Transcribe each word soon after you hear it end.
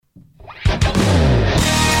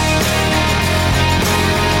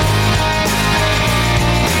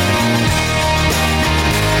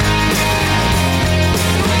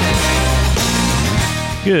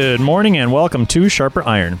Good morning and welcome to Sharper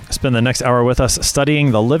Iron. Spend the next hour with us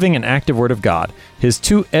studying the living and active Word of God, His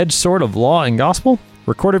two-edged sword of law and gospel,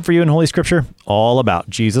 recorded for you in Holy Scripture, all about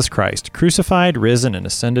Jesus Christ, crucified, risen, and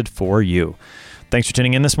ascended for you. Thanks for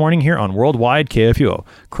tuning in this morning here on Worldwide KFUO.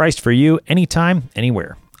 Christ for you, anytime,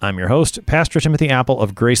 anywhere. I'm your host, Pastor Timothy Apple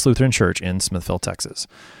of Grace Lutheran Church in Smithville, Texas.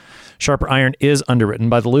 Sharper Iron is underwritten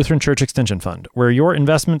by the Lutheran Church Extension Fund, where your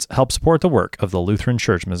investments help support the work of the Lutheran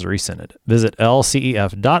Church Missouri Synod. Visit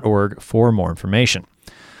lcef.org for more information.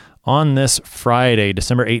 On this Friday,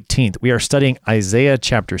 December 18th, we are studying Isaiah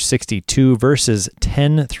chapter 62, verses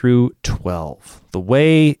 10 through 12. The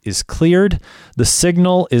way is cleared, the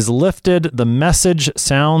signal is lifted, the message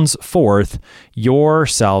sounds forth, your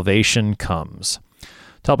salvation comes.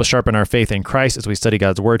 To help us sharpen our faith in Christ as we study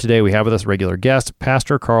God's Word today, we have with us regular guest,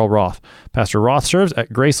 Pastor Carl Roth. Pastor Roth serves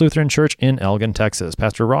at Grace Lutheran Church in Elgin, Texas.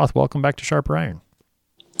 Pastor Roth, welcome back to Sharper Iron.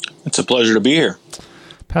 It's a pleasure to be here.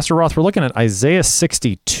 Pastor Roth, we're looking at Isaiah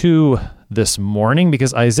 62 this morning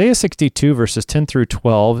because Isaiah 62 verses 10 through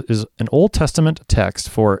 12 is an Old Testament text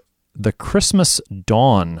for the Christmas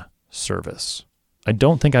dawn service. I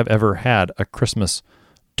don't think I've ever had a Christmas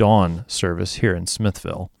dawn service here in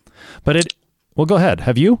Smithville, but well, go ahead.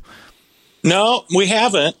 Have you? No, we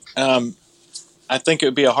haven't. I think it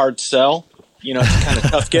would be a hard sell. You know, it's kind of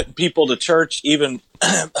tough getting people to church even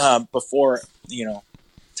before,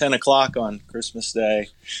 10 o'clock on Christmas Day.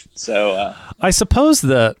 So I suppose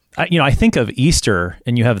I think of Easter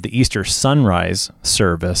and you have the Easter sunrise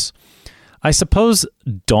service. I suppose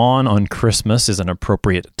dawn on Christmas is an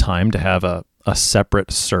appropriate time to have a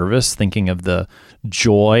separate service, thinking of the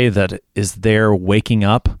joy that is there waking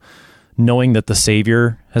up, knowing that the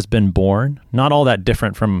Savior has been born. Not all that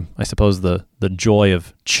different from, I suppose, the joy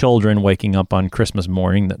of children waking up on Christmas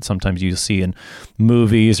morning that sometimes you see in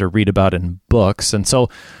movies or read about in books. And so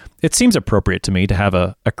it seems appropriate to me to have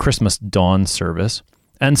a Christmas dawn service.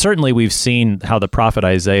 And certainly we've seen how the prophet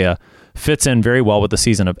Isaiah fits in very well with the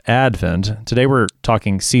season of Advent. Today we're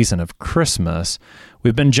talking season of Christmas.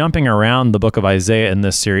 We've been jumping around the book of Isaiah in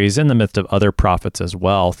this series in the midst of other prophets as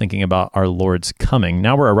well, thinking about our Lord's coming.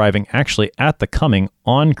 Now we're arriving actually at the coming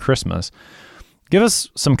on Christmas. Give us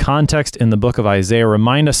some context in the book of Isaiah.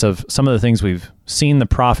 Remind us of some of the things we've seen the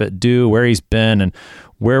prophet do, where he's been, and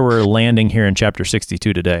where we're landing here in chapter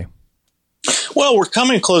 62 today. Well, we're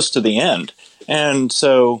coming close to the end. And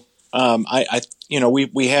so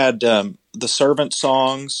we had the servant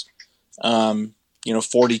songs,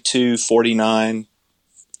 42, 49,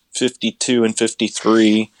 52 and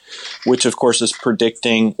 53, which of course is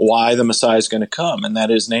predicting why the Messiah is going to come, and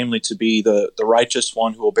that is namely to be the righteous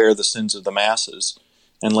one who will bear the sins of the masses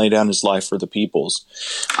and lay down his life for the peoples.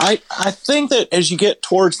 I think that as you get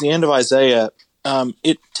towards the end of Isaiah,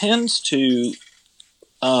 it tends to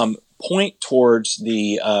point towards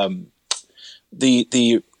the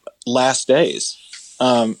last days.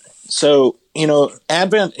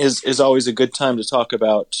 Advent is always a good time to talk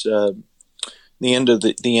about the end of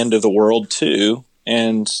the world too,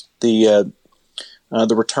 and the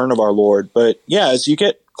return of our Lord. But yeah, as you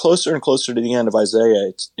get closer and closer to the end of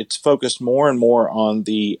Isaiah, it's focused more and more on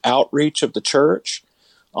the outreach of the church,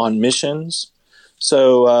 on missions.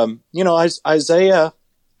 So Isaiah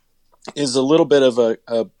is a little bit of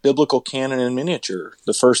a biblical canon in miniature.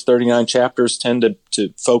 The first 39 chapters tend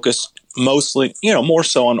to focus mostly, more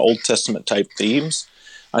so on Old Testament type themes.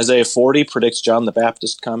 Isaiah 40 predicts John the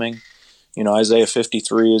Baptist coming. Isaiah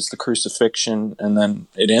 53 is the crucifixion, and then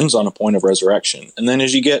it ends on a point of resurrection. And then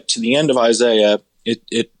as you get to the end of Isaiah,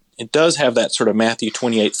 it does have that sort of Matthew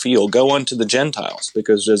 28 feel. Go unto the Gentiles,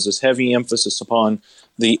 because there's this heavy emphasis upon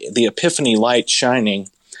the Epiphany light shining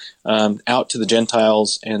out to the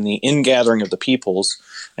Gentiles and the ingathering of the peoples.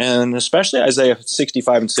 And especially Isaiah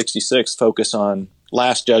 65 and 66 focus on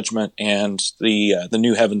last judgment and the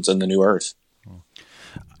new heavens and the new earth.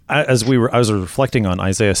 I was reflecting on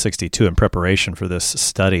Isaiah 62 in preparation for this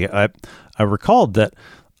study, I recalled that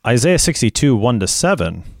Isaiah 62,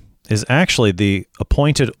 1-7 is actually the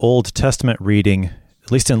appointed Old Testament reading,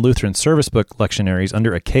 at least in Lutheran service book lectionaries,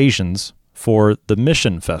 under occasions for the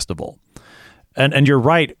Mission Festival. And you're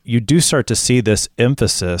right, you do start to see this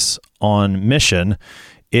emphasis on mission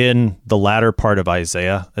in the latter part of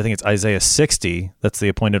Isaiah. I think it's Isaiah 60, that's the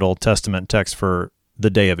appointed Old Testament text for the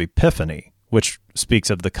day of Epiphany, which speaks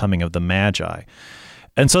of the coming of the Magi.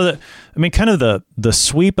 And so, kind of the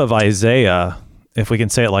sweep of Isaiah, if we can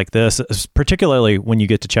say it like this, is particularly when you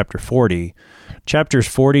get to chapter 40, chapters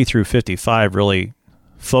 40 through 55 really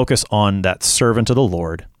focus on that servant of the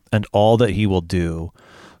Lord and all that he will do,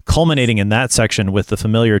 culminating in that section with the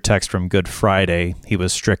familiar text from Good Friday. He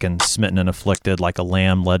was stricken, smitten, and afflicted, like a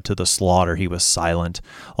lamb led to the slaughter. He was silent.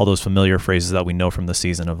 All those familiar phrases that we know from the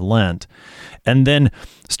season of Lent. And then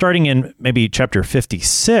starting in maybe chapter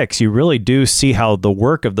 56, you really do see how the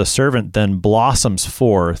work of the servant then blossoms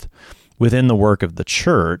forth within the work of the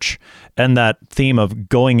church, and that theme of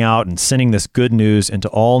going out and sending this good news into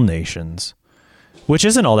all nations, which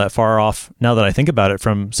isn't all that far off now that I think about it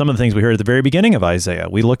from some of the things we heard at the very beginning of Isaiah.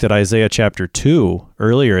 We looked at Isaiah chapter 2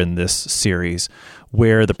 earlier in this series,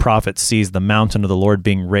 where the prophet sees the mountain of the Lord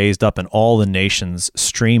being raised up and all the nations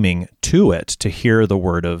streaming to it to hear the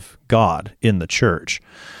word of God in the church.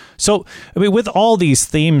 So, I mean, with all these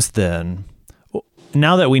themes then,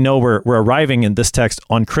 now that we know we're arriving in this text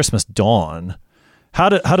on Christmas dawn, how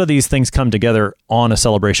do these things come together on a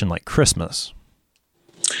celebration like Christmas?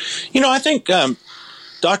 I think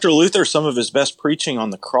Dr. Luther, some of his best preaching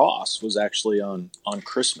on the cross was actually on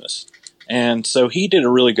Christmas. And so he did a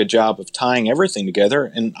really good job of tying everything together.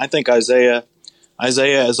 And I think Isaiah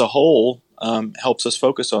as a whole helps us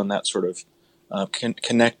focus on that sort of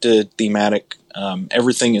connected, thematic,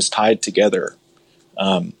 everything is tied together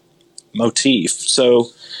motif. So,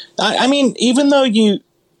 I mean, even though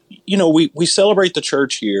we celebrate the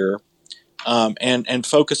church here and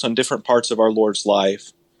focus on different parts of our Lord's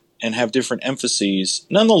life and have different emphases,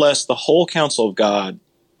 nonetheless, the whole counsel of God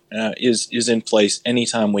is in place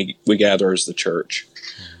anytime we gather as the church.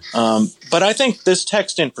 But I think this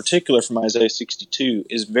text in particular from Isaiah 62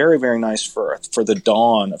 is very, very nice for the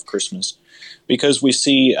dawn of Christmas, because we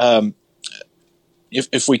see,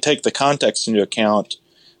 if we take the context into account,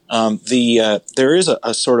 there is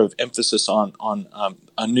a sort of emphasis on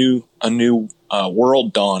a new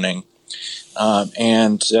world dawning,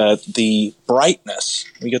 and the brightness.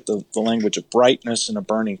 We get the language of brightness and a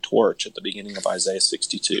burning torch at the beginning of Isaiah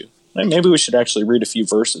 62. Maybe we should actually read a few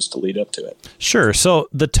verses to lead up to it. Sure. So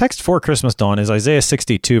the text for Christmas dawn is Isaiah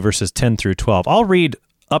 62 verses 10 through 12. I'll read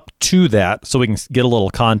up to that so we can get a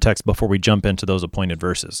little context before we jump into those appointed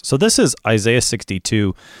verses. So this is Isaiah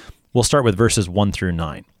 62. We'll start with verses 1 through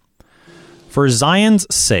 9. For Zion's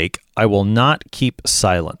sake, I will not keep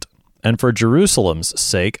silent, and for Jerusalem's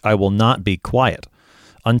sake, I will not be quiet,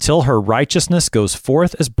 until her righteousness goes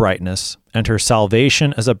forth as brightness, and her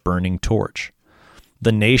salvation as a burning torch.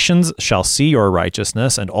 The nations shall see your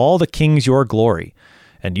righteousness, and all the kings your glory,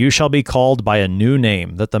 and you shall be called by a new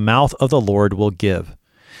name that the mouth of the Lord will give.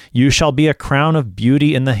 You shall be a crown of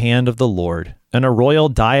beauty in the hand of the Lord, and a royal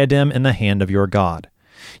diadem in the hand of your God.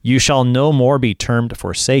 You shall no more be termed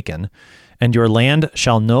forsaken, and your land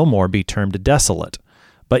shall no more be termed desolate,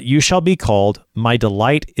 but you shall be called, My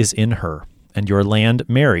delight is in her, and your land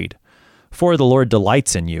married. For the Lord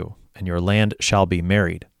delights in you, and your land shall be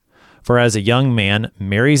married. For as a young man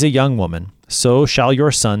marries a young woman, so shall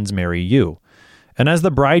your sons marry you. And as the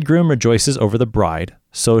bridegroom rejoices over the bride,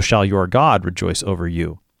 so shall your God rejoice over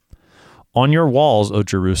you. On your walls, O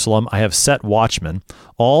Jerusalem, I have set watchmen.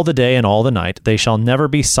 All the day and all the night they shall never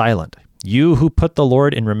be silent. You who put the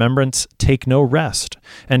Lord in remembrance, take no rest,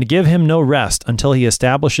 and give him no rest until he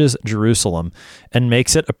establishes Jerusalem and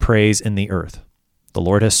makes it a praise in the earth. The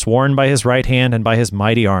Lord has sworn by his right hand and by his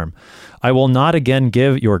mighty arm, I will not again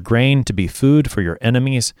give your grain to be food for your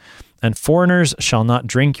enemies, and foreigners shall not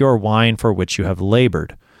drink your wine for which you have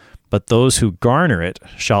labored. But those who garner it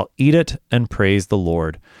shall eat it and praise the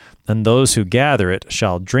Lord, and those who gather it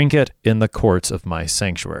shall drink it in the courts of my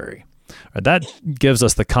sanctuary. That gives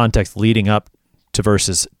us the context leading up to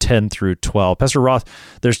verses 10 through 12. Pastor Roth,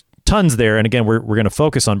 there's tons there, and again, we're going to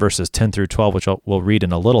focus on verses 10 through 12, which we'll read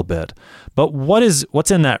in a little bit. But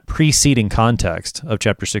what's in that preceding context of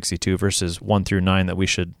chapter 62, verses 1 through 9, that we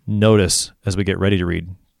should notice as we get ready to read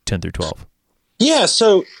 10 through 12? Yeah,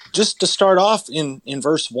 so just to start off in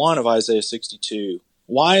verse 1 of Isaiah 62,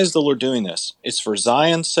 why is the Lord doing this? It's for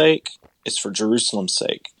Zion's sake, it's for Jerusalem's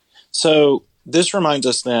sake. So this reminds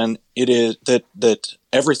us then it is that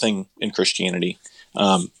everything in Christianity,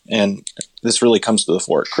 and this really comes to the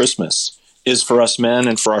fore at Christmas, is for us men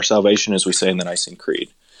and for our salvation, as we say in the Nicene Creed.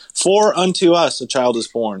 For unto us a child is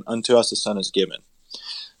born, unto us a son is given.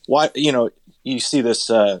 Why? You see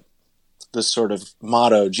this sort of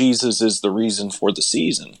motto: Jesus is the reason for the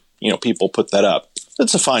season. People put that up.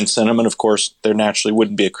 That's a fine sentiment. Of course, there naturally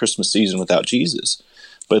wouldn't be a Christmas season without Jesus.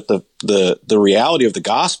 But the reality of the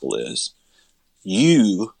gospel is,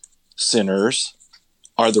 you sinners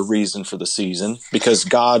are the reason for the season, because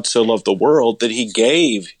God so loved the world that he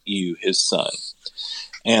gave you his son.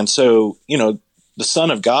 And so, the Son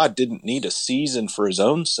of God didn't need a season for his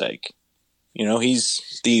own sake.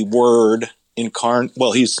 He's the Word incarnate.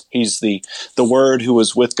 Well, he's the Word who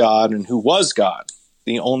was with God and who was God.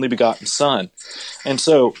 the only begotten Son. And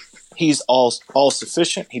so he's all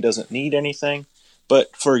sufficient. He doesn't need anything.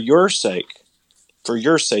 But for your sake,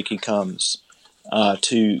 he comes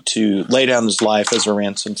to lay down his life as a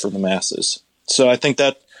ransom for the masses. So I think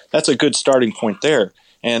that's a good starting point there.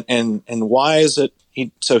 And why is it?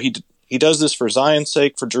 He does this for Zion's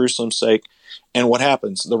sake, for Jerusalem's sake. And what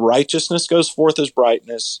happens? The righteousness goes forth as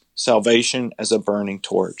brightness, salvation as a burning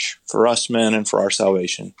torch for us men and for our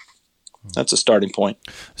salvation. That's a starting point.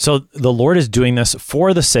 So the Lord is doing this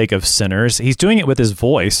for the sake of sinners. He's doing it with his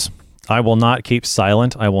voice. I will not keep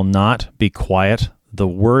silent. I will not be quiet. The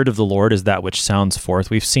word of the Lord is that which sounds forth.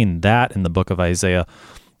 We've seen that in the book of Isaiah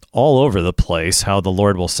all over the place, how the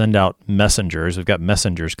Lord will send out messengers. We've got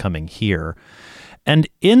messengers coming here. And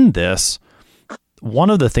in this,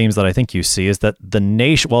 one of the themes that I think you see is that the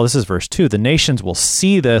nation, well, this is verse 2, the nations will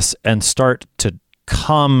see this and start to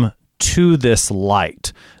come to this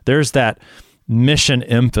light. There's that mission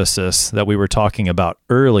emphasis that we were talking about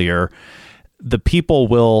earlier. The people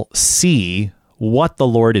will see what the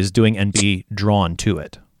Lord is doing and be drawn to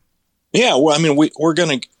it. Yeah, well, I mean,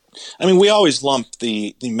 we always lump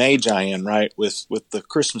the Magi in, right, with the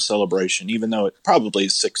Christmas celebration, even though it probably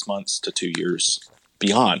is 6 months to 2 years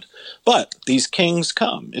beyond. But these kings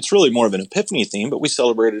come. It's really more of an Epiphany theme, but we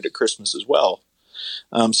celebrate it at Christmas as well.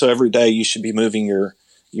 So every day you should be moving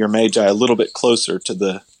your Magi a little bit closer to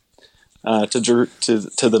the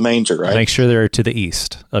to the manger, right? Make sure they're to the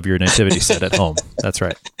east of your nativity set at home. That's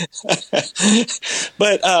right.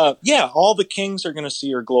 But all the kings are going to see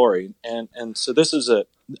your glory, and so this is a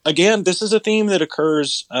theme that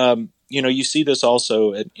occurs. You see this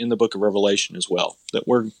also in the book of Revelation as well. That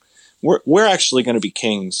we're actually going to be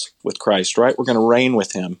kings with Christ, right? We're going to reign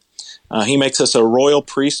with him. He makes us a royal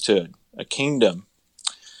priesthood, a kingdom,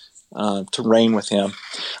 to reign with him.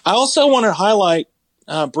 I also want to highlight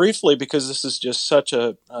briefly, because this is just such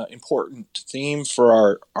a important theme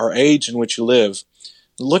for our age in which you live.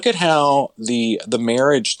 Look at how the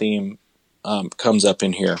marriage theme comes up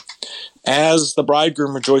in here. As the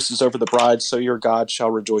bridegroom rejoices over the bride, so your God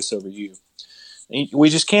shall rejoice over you. We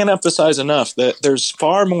just can't emphasize enough that there's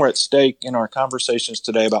far more at stake in our conversations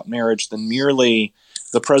today about marriage than merely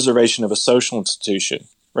the preservation of a social institution.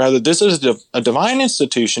 Rather, this is a divine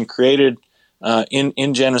institution created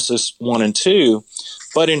in Genesis 1 and 2,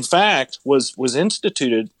 but in fact was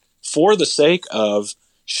instituted for the sake of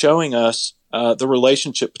showing us the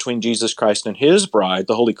relationship between Jesus Christ and his bride,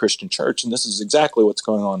 the Holy Christian Church, and this is exactly what's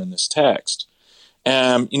going on in this text.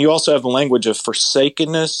 And you also have the language of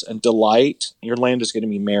forsakenness and delight. Your land is going to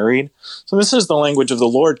be married. So this is the language of the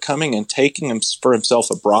Lord coming and taking for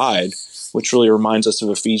himself a bride, which really reminds us of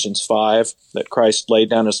Ephesians 5, that Christ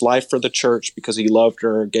laid down his life for the church because he loved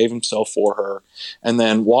her, gave himself for her, and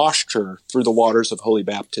then washed her through the waters of holy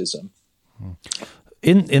baptism.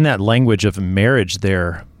 In that language of marriage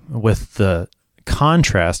there, with the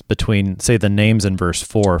contrast between, say, the names in verse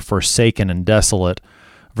 4, forsaken and desolate,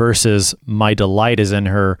 versus my delight is in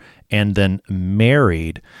her, and then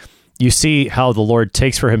married, you see how the Lord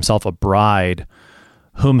takes for himself a bride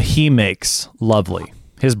whom he makes lovely.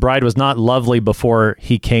 His bride was not lovely before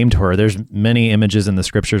he came to her. There's many images in the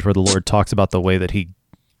scriptures where the Lord talks about the way that he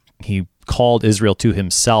called Israel to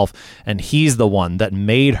himself, and he's the one that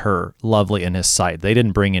made her lovely in his sight. They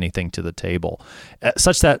didn't bring anything to the table,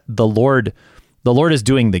 such that the Lord is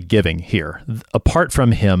doing the giving here. Apart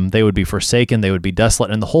from him, they would be forsaken, they would be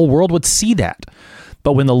desolate, and the whole world would see that.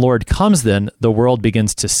 But when the Lord comes, then the world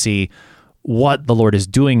begins to see what the Lord is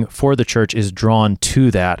doing for the church, is drawn to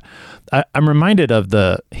that. I'm reminded of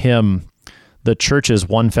the hymn, "The Church is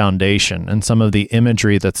One Foundation," and some of the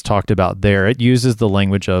imagery that's talked about there. It uses the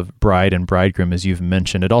language of bride and bridegroom, as you've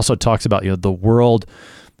mentioned. It also talks about, the world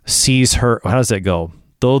sees her. How does it go?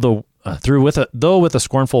 Though with a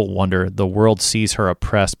scornful wonder, the world sees her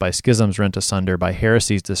oppressed, by schisms rent asunder, by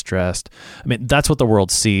heresies distressed. I mean, that's what the world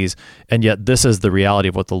sees, and yet this is the reality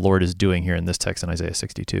of what the Lord is doing here in this text in Isaiah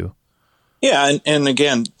 62. Yeah, and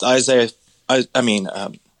again,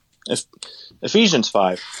 Ephesians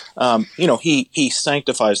 5, he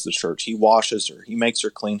sanctifies the church. He washes her. He makes her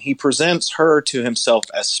clean. He presents her to himself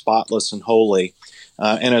as spotless and holy.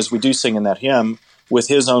 And as we do sing in that hymn, with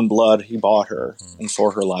his own blood, he bought her, and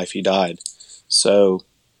for her life, he died. So,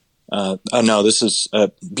 this is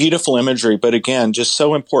beautiful imagery, but again, just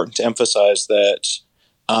so important to emphasize that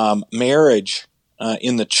marriage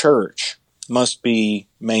in the church must be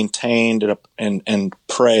maintained and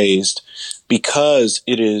praised, because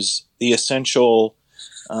it is the essential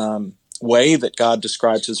way that God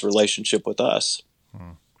describes his relationship with us.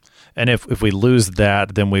 And if we lose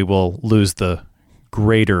that, then we will lose the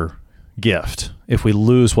greater gift. If we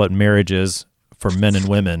lose what marriage is for men and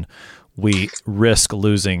women, we risk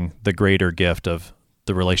losing the greater gift of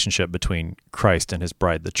the relationship between Christ and his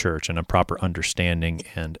bride, the church, and a proper understanding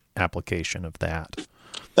and application of that.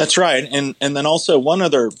 That's right. And then also one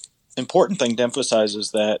other important thing to emphasize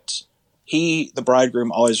is that he, the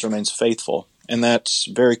bridegroom, always remains faithful. And that's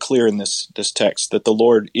very clear in this text, that the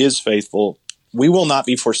Lord is faithful. We will not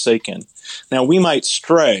be forsaken. Now, we might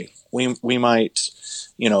stray. We might,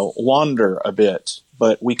 wander a bit,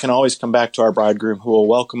 but we can always come back to our bridegroom, who will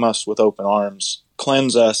welcome us with open arms,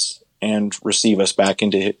 cleanse us, and receive us back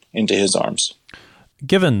into his arms.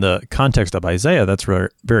 Given the context of Isaiah, that's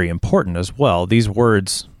very important as well. These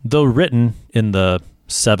words, though written in the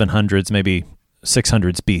 700s, maybe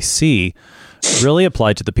 600s BC, really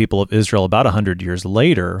apply to the people of Israel about 100 years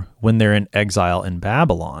later when they're in exile in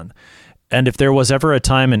Babylon. And if there was ever a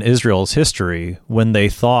time in Israel's history when they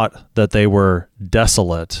thought that they were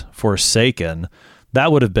desolate, forsaken,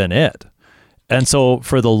 that would have been it. And so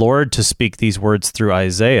for the Lord to speak these words through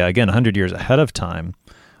Isaiah, again, 100 years ahead of time,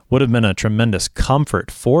 would have been a tremendous comfort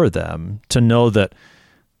for them to know that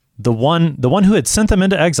the one who had sent them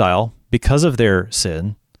into exile because of their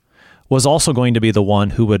sin was also going to be the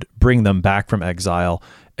one who would bring them back from exile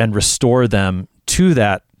and restore them to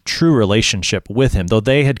that true relationship with him. Though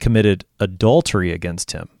they had committed adultery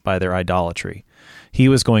against him by their idolatry, he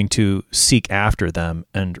was going to seek after them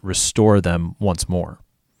and restore them once more.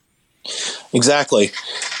 Exactly.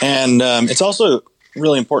 And it's also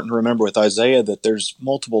really important to remember with Isaiah that there's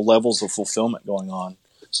multiple levels of fulfillment going on.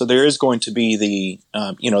 So there is going to be the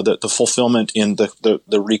fulfillment in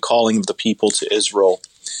the recalling of the people to Israel,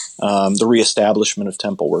 the reestablishment of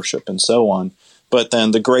temple worship, and so on. But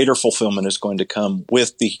then the greater fulfillment is going to come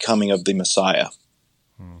with the coming of the Messiah.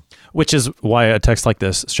 Which is why a text like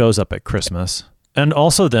this shows up at Christmas. And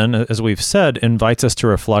also then, as we've said, invites us to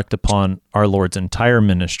reflect upon our Lord's entire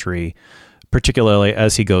ministry, particularly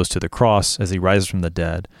as he goes to the cross, as he rises from the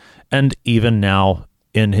dead, and even now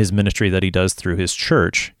in his ministry that he does through his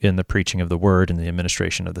church in the preaching of the word and the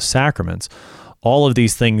administration of the sacraments. All of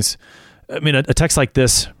these things, I mean, a text like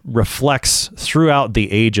this reflects throughout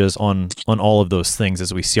the ages on all of those things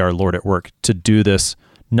as we see our Lord at work to do this,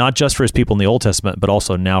 not just for his people in the Old Testament, but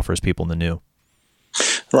also now for his people in the New.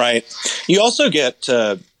 Right. You also get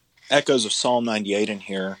echoes of Psalm 98 in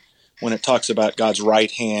here when it talks about God's right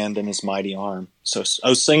hand and his mighty arm. So,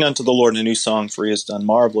 "Oh, sing unto the Lord a new song, for he has done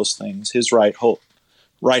marvelous things. His right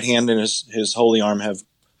hand and his holy arm have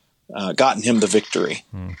gotten him the victory."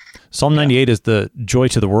 Psalm 98 is the joy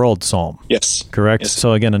to the world psalm. Yes. Correct? Yes.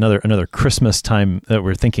 So again, another Christmas time that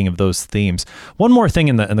we're thinking of those themes. One more thing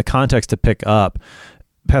in the context to pick up,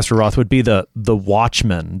 Pastor Roth, would be the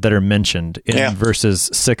watchmen that are mentioned in verses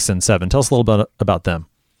 6 and 7. Tell us a little bit about them.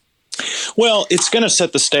 Well, it's going to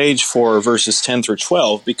set the stage for verses 10 through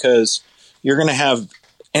 12 because you're going to have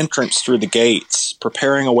entrance through the gates,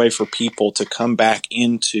 preparing a way for people to come back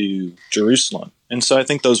into Jerusalem. And so I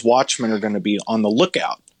think those watchmen are going to be on the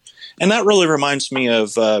lookout. And that really reminds me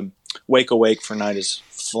of Wake, Awake, for Night is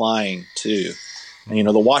Flying, too. And,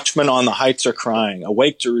 the watchmen on the heights are crying,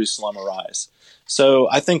 "Awake, Jerusalem, arise." So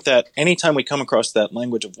I think that anytime we come across that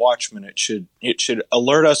language of watchmen, it should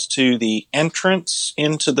alert us to the entrance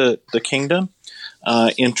into the kingdom,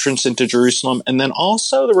 entrance into Jerusalem, and then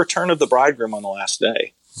also the return of the bridegroom on the last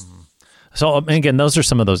day. So again, those are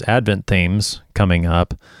some of those Advent themes coming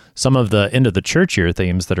up. Some of the end of the church year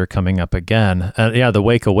themes that are coming up again. The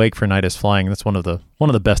Wake, Awake, for Night is Flying. That's one of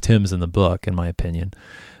the best hymns in the book, in my opinion.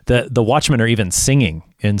 The watchmen are even singing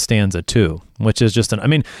in stanza 2, which is just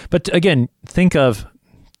but again, think of,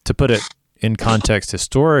 to put it in context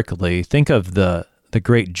historically, think of the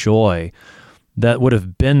great joy that would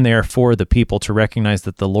have been there for the people to recognize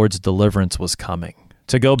that the Lord's deliverance was coming.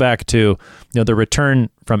 To go back to, the return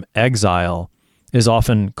from exile is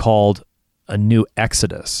often called a new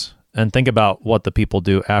Exodus. And think about what the people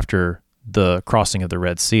do after the crossing of the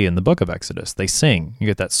Red Sea in the book of Exodus. They sing. You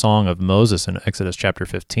get that song of Moses in Exodus chapter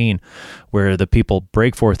 15, where the people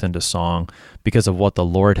break forth into song because of what the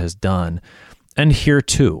Lord has done. And here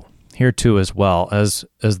too as well, as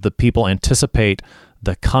the people anticipate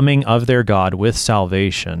the coming of their God with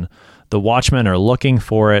salvation, the watchmen are looking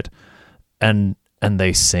for it, and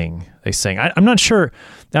they sing. I'm not sure.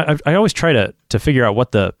 I always try to figure out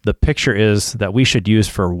what the picture is that we should use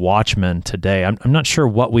for watchmen today. I'm not sure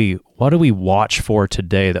what do we watch for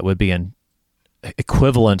today that would be an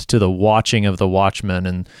equivalent to the watching of the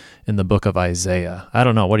watchmen in the book of Isaiah. I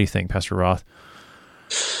don't know. What do you think, Pastor Roth?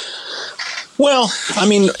 Well,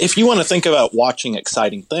 if you want to think about watching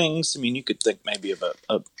exciting things, you could think maybe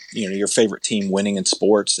of your favorite team winning in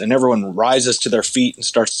sports, and everyone rises to their feet and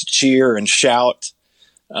starts to cheer and shout.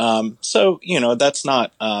 So, that's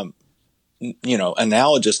not,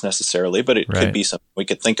 analogous necessarily, but it could be something we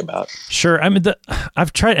could think about. Sure. I mean,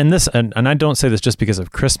 I've tried, and I don't say this just because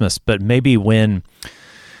of Christmas, but maybe when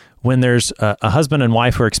there's a husband and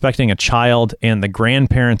wife who are expecting a child and the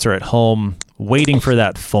grandparents are at home waiting for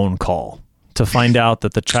that phone call to find out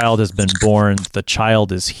that the child has been born, the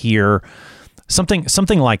child is here,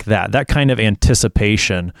 something like that kind of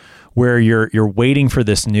anticipation where you're waiting for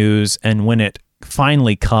this news, and when it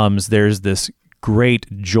finally comes, there's this great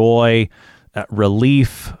joy,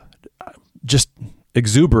 relief, just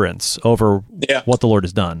exuberance over what the Lord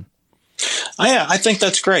has done. I think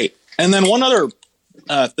that's great. And then one other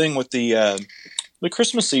thing with the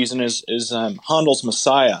Christmas season is Handel's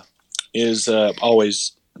Messiah is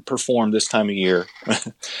always performed this time of year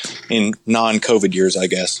in non-COVID years, I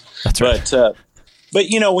guess. That's right. But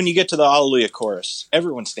when you get to the Hallelujah chorus,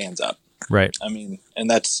 everyone stands up. Right. I mean, and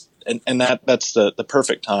that's the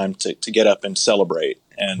perfect time to get up and celebrate.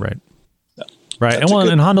 And right. Right.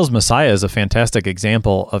 And Handel's Messiah is a fantastic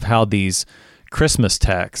example of how these Christmas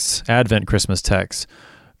texts, Advent Christmas texts,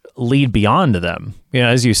 lead beyond them.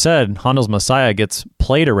 As you said, Handel's Messiah gets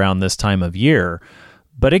played around this time of year,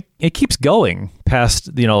 but it keeps going past,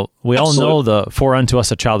 we all know the "For unto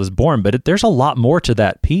us a child is born," but there's a lot more to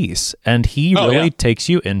that piece. And he really takes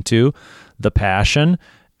you into the passion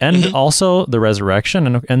and also the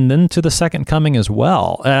resurrection, and then to the second coming as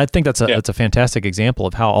well. And I think that's a fantastic example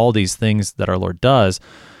of how all these things that our Lord does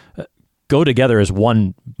go together as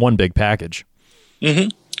one big package. Mm-hmm.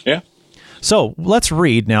 Yeah. So let's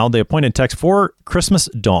read now the appointed text for Christmas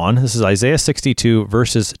dawn. This is Isaiah 62,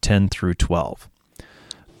 verses 10 through 12.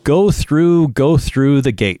 Go through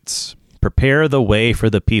the gates. Prepare the way for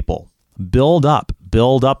the people. Build up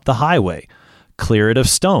the highway. Clear it of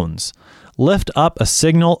stones. Lift up a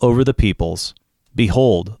signal over the peoples.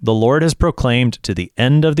 Behold, the Lord has proclaimed to the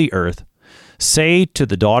end of the earth. Say to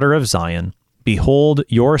the daughter of Zion, behold,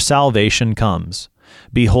 your salvation comes.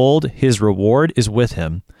 Behold, his reward is with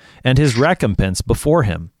him, and his recompense before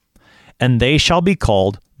him. And they shall be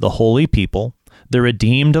called the holy people, the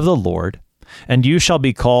redeemed of the Lord, and you shall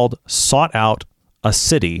be called sought out, a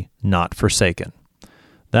city not forsaken.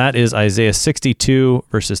 That is Isaiah 62,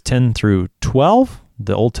 verses 10 through 12,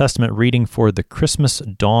 the Old Testament reading for the Christmas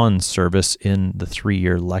dawn service in the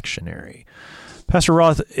 3-year lectionary. Pastor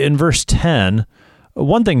Roth, in verse 10,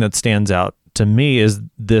 one thing that stands out to me is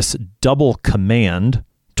this double command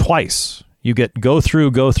twice. You get go through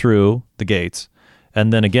the gates,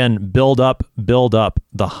 and then again, build up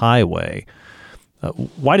the highway.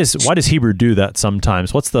 Why does Hebrew do that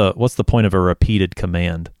sometimes? What's the point of a repeated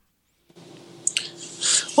command?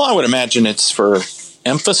 Well, I would imagine it's for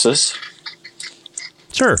emphasis.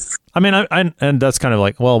 Sure. I mean, and that's kind of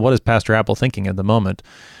like, well, what is Pastor Apple thinking at the moment?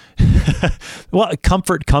 Well,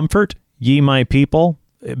 comfort, ye my people.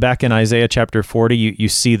 Back in Isaiah chapter 40, you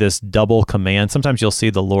see this double command. Sometimes you'll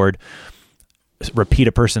see the Lord repeat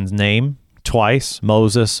a person's name twice.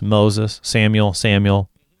 Moses, Samuel,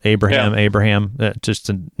 Abraham, just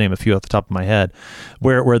to name a few off the top of my head,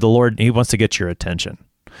 where the Lord, he wants to get your attention.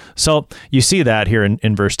 So you see that here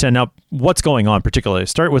in verse 10. Now, what's going on particularly?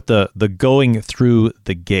 Start with the going through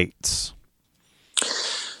the gates.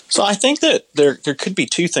 So I think that there could be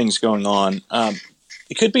two things going on.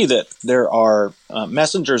 It could be that there are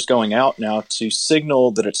messengers going out now to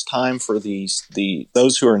signal that it's time for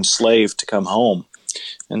those who are enslaved to come home,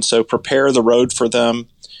 and so prepare the road for them.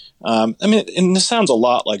 And this sounds a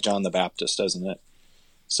lot like John the Baptist, doesn't it?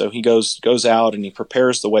 So he goes out and he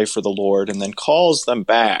prepares the way for the Lord, and then calls them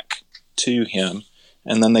back to him,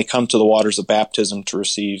 and then they come to the waters of baptism to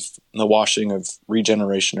receive the washing of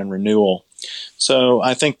regeneration and renewal. So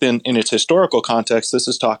I think then, in its historical context, this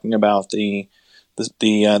is talking about the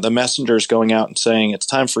messengers going out and saying, it's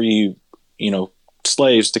time for you,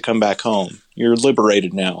 slaves to come back home. You're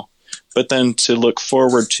liberated now. But then to look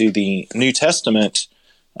forward to the New Testament,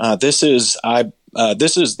 this is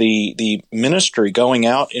the ministry going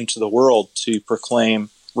out into the world to proclaim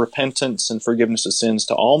repentance and forgiveness of sins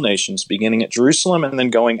to all nations, beginning at Jerusalem and then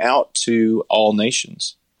going out to all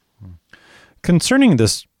nations. Concerning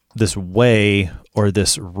this way or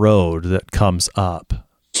this road that comes up,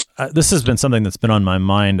 this has been something that's been on my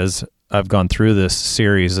mind as I've gone through this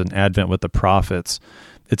series in Advent with the Prophets.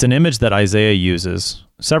 It's an image that Isaiah uses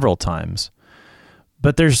several times,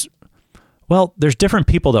 but there's different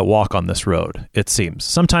people that walk on this road, it seems.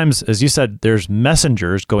 Sometimes, as you said, there's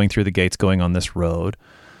messengers going through the gates going on this road.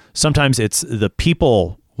 Sometimes it's the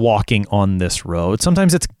people walking on this road.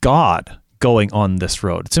 Sometimes it's God going on this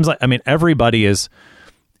road. It seems like, everybody is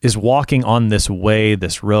walking on this way,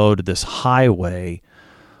 this road, this highway,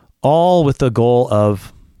 all with the goal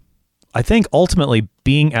of I think ultimately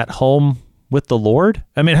being at home with the Lord.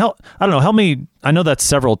 I mean, help me. I know that's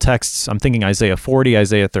several texts. I'm thinking Isaiah 40,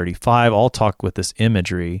 Isaiah 35, all talk with this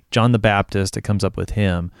imagery. John the Baptist, it comes up with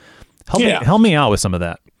him. Help me out with some of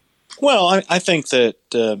that. Well, I think that,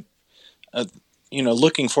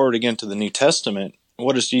 looking forward again to the New Testament,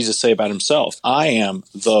 what does Jesus say about himself? I am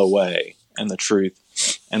the way and the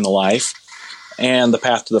truth and the life and the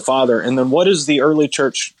path to the Father. And then what is the early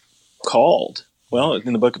church called? Well,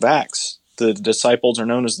 in the book of Acts, the disciples are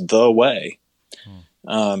known as the way.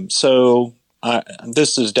 This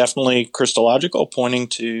is definitely Christological, pointing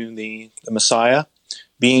to the Messiah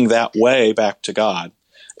being that way back to God.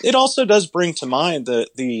 It also does bring to mind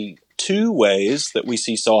the two ways that we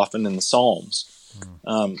see so often in the Psalms.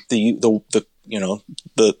 The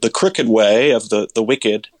crooked way of the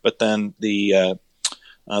wicked, but then the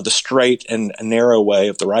straight and narrow way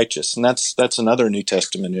of the righteous, and that's another New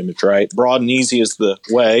Testament image, right? Broad and easy is the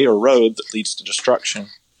way or road that leads to destruction,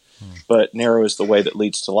 but narrow is the way that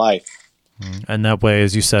leads to life. And that way,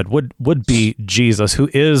 as you said, would be Jesus, who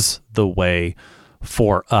is the way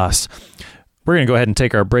for us. We're going to go ahead and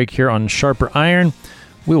take our break here on Sharper Iron.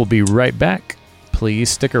 We will be right back.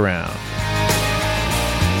 Please stick around.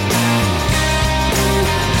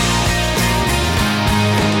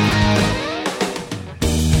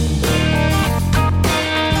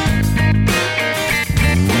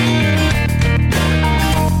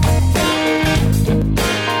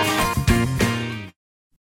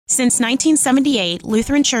 Since 1978,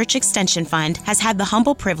 Lutheran Church Extension Fund has had the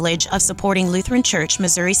humble privilege of supporting Lutheran Church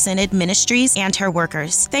Missouri Synod ministries and her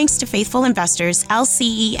workers. Thanks to faithful investors,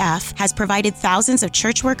 LCEF has provided thousands of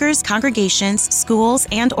church workers, congregations, schools,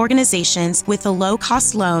 and organizations with the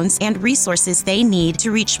low-cost loans and resources they need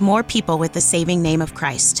to reach more people with the saving name of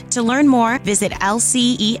Christ. To learn more, visit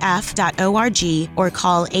lcef.org or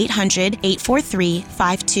call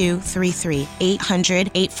 800-843-5233,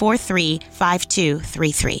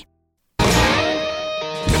 800-843-5233.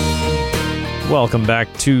 Welcome back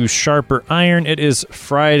to Sharper Iron. It is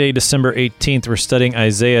Friday, December 18th. We're studying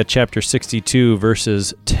Isaiah chapter 62,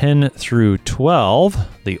 verses 10 through 12,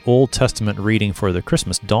 the Old Testament reading for the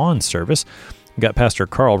Christmas dawn service. We've got Pastor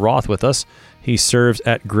Carl Roth with us. He serves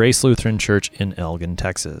at Grace Lutheran Church in Elgin,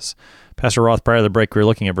 Texas. Pastor Roth, prior to the break, we were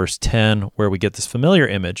looking at verse 10, where we get this familiar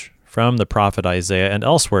image from the prophet Isaiah and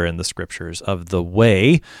elsewhere in the scriptures of the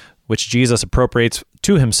way, which Jesus appropriates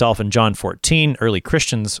to himself in John 14. Early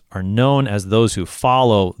Christians are known as those who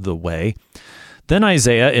follow the way. Then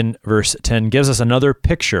Isaiah in verse 10 gives us another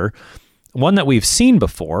picture, one that we've seen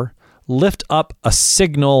before: lift up a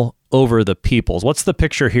signal over the peoples. What's the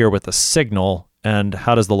picture here with the signal, and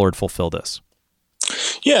how does the Lord fulfill this?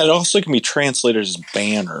 Yeah, it also can be translated as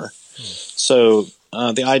banner. So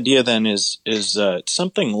the idea then is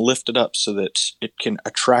something lifted up so that it can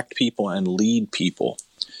attract people and lead people.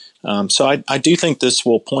 So I do think this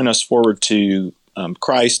will point us forward to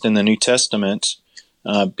Christ in the New Testament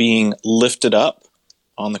being lifted up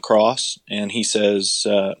on the cross. And he says,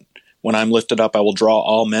 when I'm lifted up, I will draw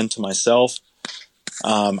all men to myself.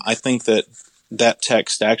 I think that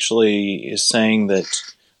text actually is saying that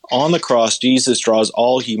on the cross, Jesus draws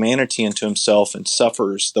all humanity into himself and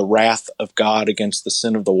suffers the wrath of God against the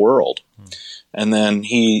sin of the world. And then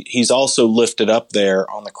he's also lifted up there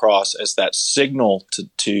on the cross as that signal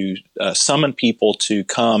to summon people to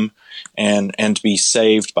come and be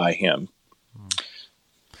saved by him.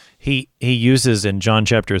 He uses in John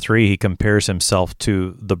chapter 3, he compares himself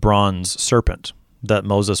to the bronze serpent that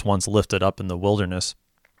Moses once lifted up in the wilderness,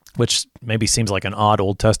 which maybe seems like an odd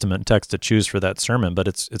Old Testament text to choose for that sermon, but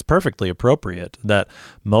it's perfectly appropriate that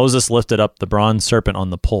Moses lifted up the bronze serpent on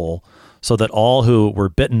the pole so that all who were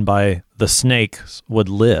bitten by the snake would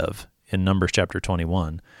live, in Numbers chapter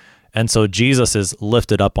 21. And so Jesus is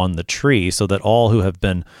lifted up on the tree so that all who have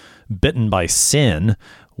been bitten by sin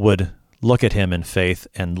would look at him in faith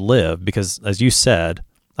and live. Because, as you said,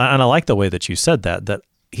 and I like the way that you said that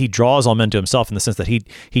he draws all men to himself in the sense that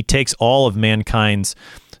he takes all of mankind's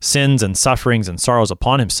sins and sufferings and sorrows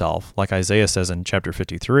upon himself, like Isaiah says in chapter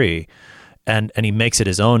 53, and he makes it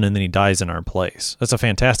his own, and then he dies in our place. That's a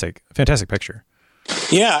fantastic picture.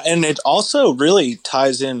 Yeah, and it also really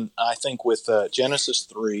ties in, I think, with Genesis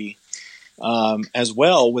 3 as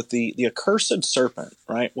well, with the accursed serpent,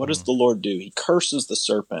 right? What does the Lord do? He curses the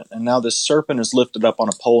serpent, and now this serpent is lifted up on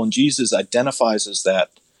a pole, and Jesus identifies as that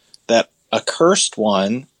accursed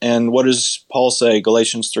one. And what does Paul say?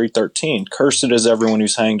 Galatians 3:13, cursed is everyone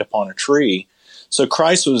who's hanged upon a tree. So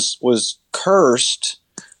Christ was cursed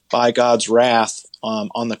by God's wrath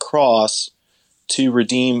on the cross to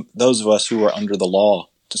redeem those of us who are under the law,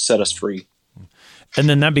 to set us free. And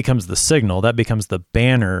then that becomes the signal, that becomes the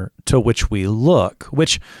banner to which we look,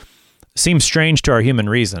 which seems strange to our human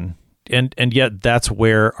reason. And yet that's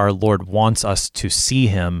where our Lord wants us to see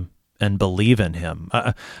him and believe in him.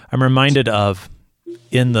 I'm reminded of,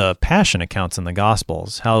 in the Passion accounts in the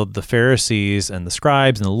Gospels, how the Pharisees and the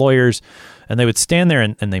scribes and the lawyers, and they would stand there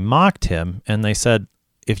and they mocked him, and they said,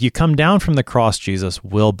 if you come down from the cross, Jesus,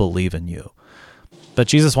 we'll believe in you. But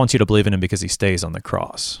Jesus wants you to believe in him because he stays on the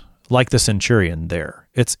cross, like the centurion there.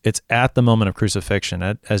 It's at the moment of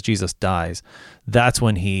crucifixion, as Jesus dies, that's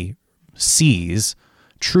when he sees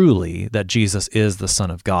truly that Jesus is the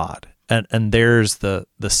Son of God. And there's the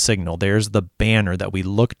signal, there's the banner that we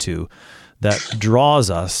look to that draws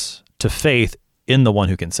us to faith in the one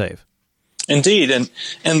who can save. Indeed,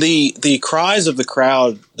 and the cries of the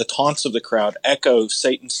crowd, the taunts of the crowd, echo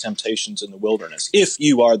Satan's temptations in the wilderness. If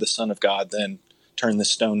you are the Son of God, then turn the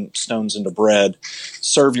stones into bread.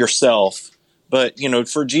 Serve yourself. But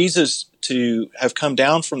for Jesus to have come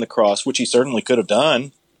down from the cross, which he certainly could have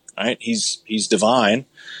done, right? He's divine.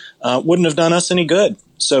 Wouldn't have done us any good.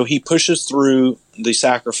 So he pushes through the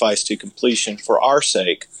sacrifice to completion for our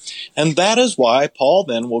sake. And that is why Paul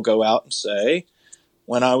then will go out and say,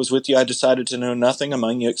 when I was with you, I decided to know nothing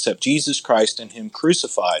among you except Jesus Christ and him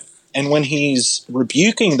crucified. And when he's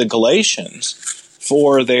rebuking the Galatians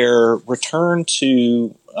for their return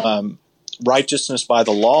to righteousness by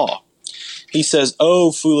the law, he says,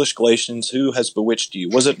 "Oh, foolish Galatians, who has bewitched you?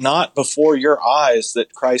 Was it not before your eyes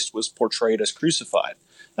that Christ was portrayed as crucified?"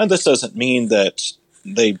 Now, this doesn't mean that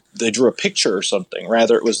they drew a picture or something.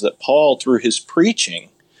 Rather, it was that Paul, through his preaching,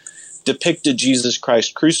 depicted Jesus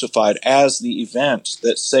Christ crucified as the event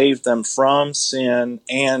that saved them from sin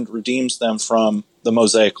and redeems them from the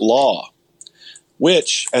Mosaic law,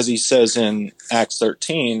 which, as he says in Acts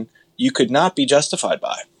 13, you could not be justified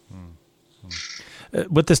by.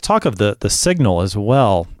 With this talk of the signal as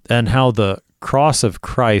well, and how the cross of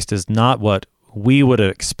Christ is not what we would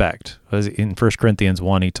expect. As in 1 Corinthians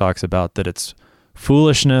 1, he talks about that it's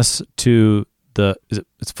foolishness to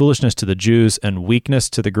the Jews and weakness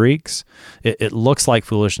to the Greeks. It looks like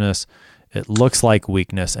foolishness, it looks like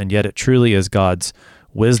weakness, and yet it truly is God's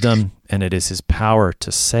wisdom, and it is his power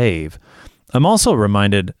to save. I'm also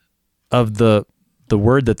reminded of the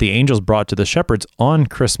word that the angels brought to the shepherds on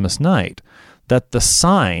Christmas night, that the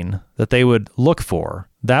sign that they would look for,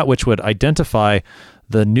 that which would identify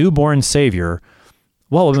the newborn Savior,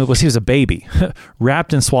 he was a baby,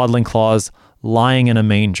 wrapped in swaddling cloths, lying in a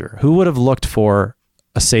manger. Who would have looked for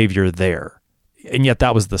a Savior there? And yet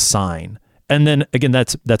that was the sign. And then again,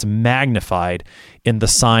 that's magnified in the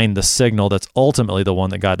sign, the signal that's ultimately the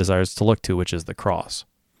one that God desires to look to, which is the cross.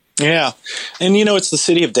 Yeah. And it's the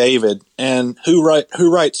city of David. And who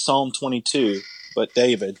writes Psalm 22 but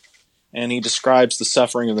David? And he describes the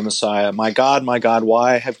suffering of the Messiah. My God,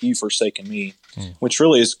 why have you forsaken me? Which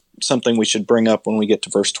really is something we should bring up when we get to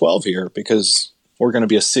verse 12 here, because we're going to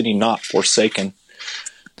be a city not forsaken.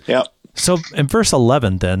 Yeah. So in verse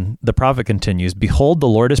 11, then, the prophet continues, "Behold, the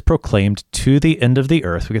Lord is proclaimed to the end of the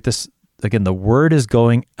earth." We get this, again, the word is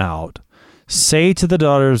going out. "Say to the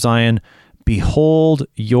daughter of Zion, behold,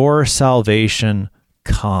 your salvation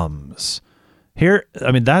comes." Here,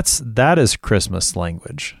 that is Christmas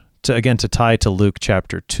language. To tie to Luke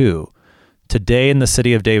chapter 2. "Today in the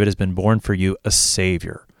city of David has been born for you a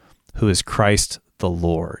Savior, who is Christ the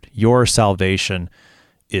Lord. Your salvation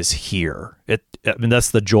is here."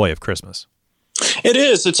 That's the joy of Christmas. It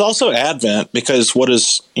is. It's also Advent, because what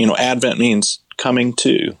is, Advent means coming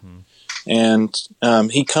to. And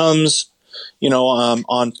he comes,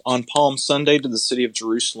 on Palm Sunday to the city of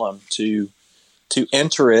Jerusalem to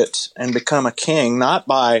enter it and become a king, not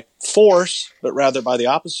by force, but rather by the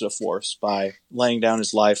opposite of force, by laying down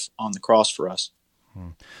his life on the cross for us.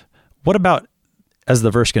 What about, as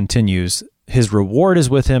the verse continues, his reward is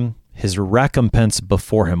with him, his recompense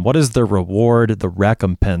before him? What is the reward, the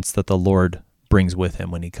recompense that the Lord brings with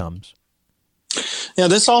him when he comes? Yeah,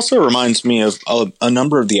 this also reminds me of a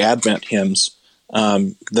number of the Advent hymns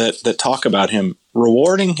that talk about him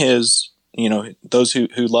rewarding his, those who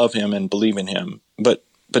love him and believe in him, but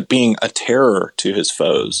being a terror to his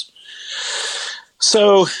foes.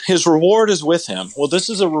 So his reward is with him. Well, this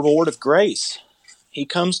is a reward of grace. He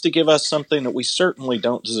comes to give us something that we certainly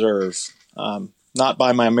don't deserve. Not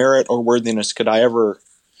by my merit or worthiness could I ever,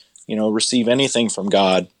 receive anything from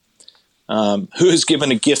God. Who has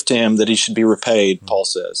given a gift to him that he should be repaid, Paul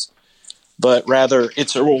says. But rather,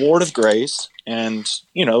 it's a reward of grace, and,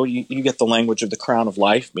 you get the language of the crown of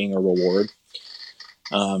life being a reward.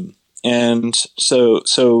 And so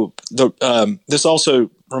this also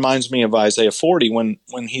reminds me of Isaiah 40,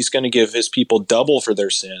 when he's going to give his people double for their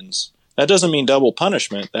sins. That doesn't mean double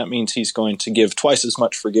punishment. That means he's going to give twice as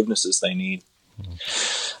much forgiveness as they need.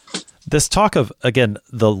 This talk of, again,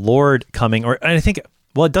 the Lord coming, or I think,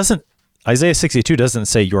 well, it doesn't, Isaiah 62 doesn't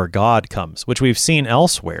say your God comes, which we've seen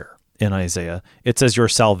elsewhere in Isaiah. It says your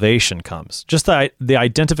salvation comes. Just the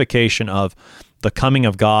identification of the coming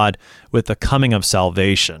of God with the coming of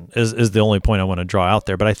salvation is the only point I want to draw out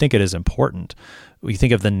there, but I think it is important. We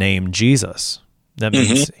think of the name Jesus. That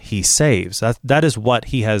means he saves. That is what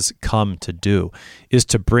he has come to do, is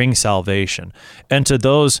to bring salvation. And to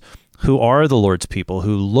those who are the Lord's people,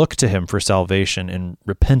 who look to him for salvation in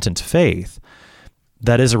repentant faith,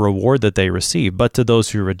 that is a reward that they receive. But to those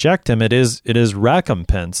who reject him, it is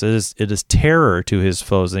recompense. It is terror to his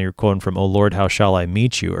foes. And you're quoting from, "O Lord, how shall I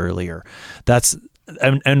meet you?" earlier.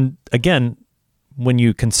 And again, when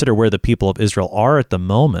you consider where the people of Israel are at the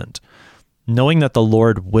moment, knowing that the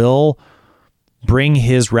Lord will bring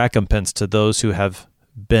his recompense to those who have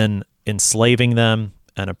been enslaving them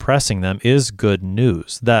and oppressing them is good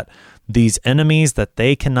news. That these enemies that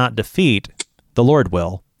they cannot defeat, the Lord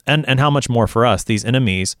will. And how much more for us, these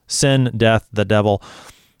enemies, sin, death, the devil,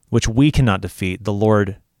 which we cannot defeat, the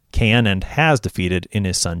Lord can and has defeated in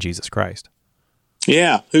his Son, Jesus Christ.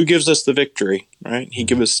 Yeah, who gives us the victory, right? He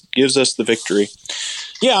gives us the victory.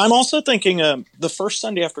 Yeah, I'm also thinking the first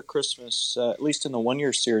Sunday after Christmas, at least in the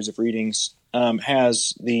one-year series of readings,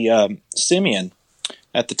 has the Simeon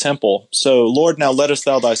at the temple. So, Lord, now lettest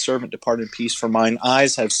thou thy servant depart in peace, for mine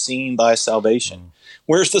eyes have seen thy salvation.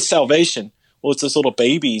 Where's the salvation? Well, it's this little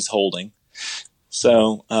baby he's holding.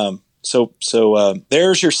 So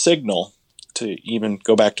there's your signal to even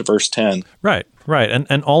go back to verse 10. Right.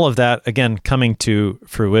 And all of that, again, coming to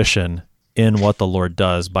fruition in what the Lord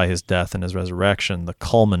does by his death and his resurrection, the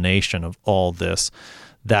culmination of all this,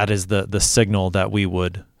 that is the signal that we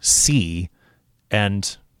would see in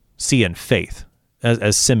faith,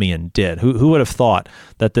 as Simeon did. Who would have thought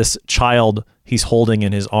that this child he's holding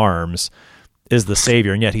in his arms is the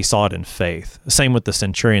Savior, and yet he saw it in faith. Same with the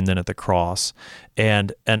centurion then at the cross.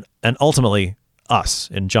 And ultimately us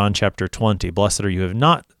in John chapter 20, blessed are you who have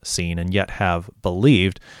not seen and yet have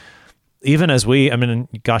believed. Even as you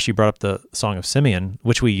brought up the Song of Simeon,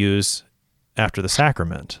 which we use after the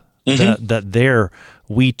sacrament, that there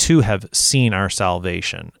we too have seen our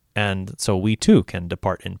salvation, and so we too can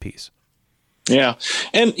depart in peace. Yeah.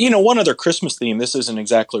 And, one other Christmas theme, this isn't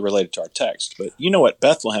exactly related to our text, but you know what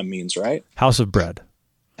Bethlehem means, right? House of bread.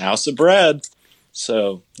 House of bread.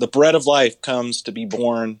 So the bread of life comes to be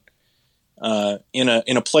born in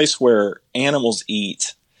a place where animals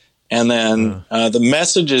eat. And then the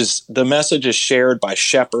message is shared by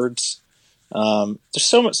shepherds. There's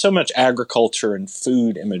so much agriculture and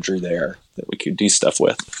food imagery there that we could do stuff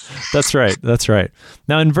with. That's right.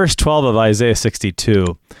 Now in verse 12 of Isaiah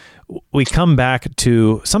 62, we come back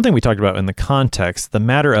to something we talked about in the context, the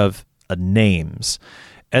matter of names.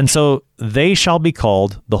 And so they shall be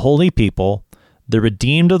called the holy people, the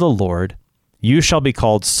redeemed of the Lord. You shall be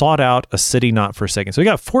called sought out, a city not forsaken. So we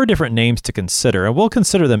got 4 different names to consider, and we'll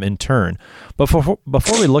consider them in turn. But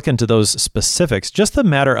before we look into those specifics, just the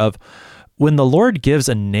matter of when the Lord gives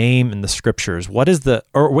a name in the scriptures,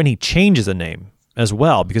 or when he changes a name as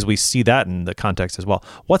well, because we see that in the context as well.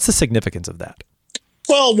 What's the significance of that?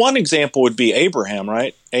 Well, one example would be Abraham,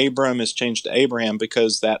 right? Abram is changed to Abraham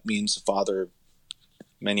because that means father of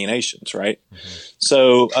many nations, right? Mm-hmm.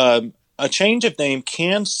 So a change of name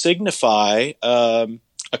can signify a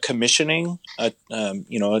commissioning, a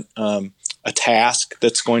task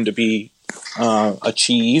that's going to be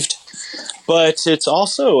achieved, but it's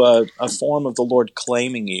also a form of the Lord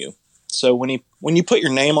claiming you. So when you put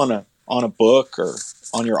your name on a book or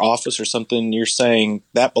on your office or something, you're saying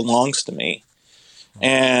that belongs to me.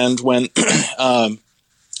 And when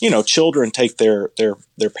children take their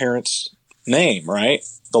parents' name, right?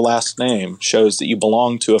 The last name shows that you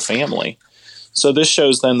belong to a family. So this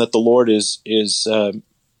shows then that the Lord is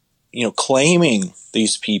claiming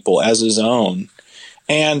these people as his own.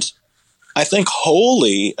 And I think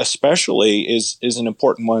holy especially is an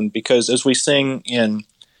important one, because as we sing in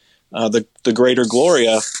the Greater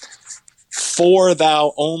Gloria, for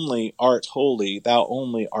thou only art holy, thou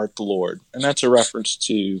only art the Lord. And that's a reference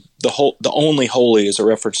to the only holy is a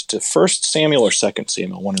reference to 1 Samuel or 2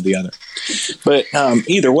 Samuel, one or the other. But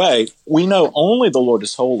either way, we know only the Lord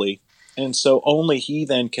is holy, and so only he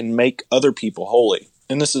then can make other people holy.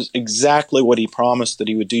 And this is exactly what he promised that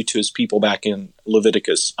he would do to his people back in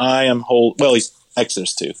Leviticus. I am holy. Well,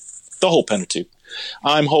 Exodus 2, the whole Pentateuch.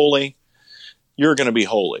 I'm holy. You're going to be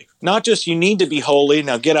holy. Not just you need to be holy,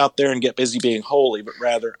 now get out there and get busy being holy, but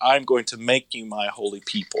rather I'm going to make you my holy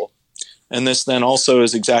people. And this then also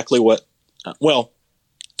is exactly what,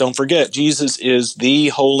 the don't forget, Jesus is the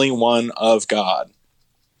Holy One of God.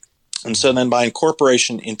 And so then by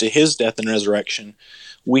incorporation into his death and resurrection,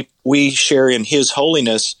 we share in his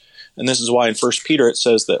holiness. And this is why in 1 Peter it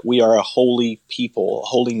says that we are a holy people, a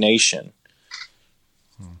holy nation.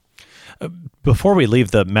 Before we leave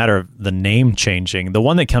the matter of the name changing, the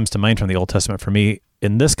one that comes to mind from the Old Testament for me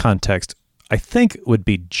in this context, I think would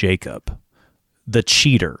be Jacob, the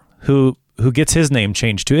cheater, who gets his name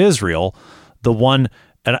changed to Israel, the one,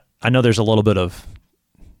 and I know there's a little bit of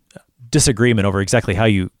disagreement over exactly how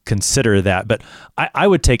you consider that, but I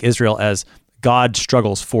would take Israel as God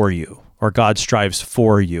struggles for you, or God strives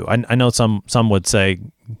for you. I know some would say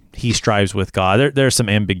he strives with God. There's some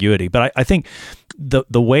ambiguity, but I think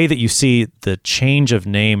the way that you see the change of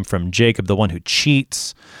name from Jacob, the one who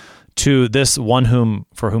cheats, to this one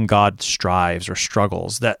for whom God strives or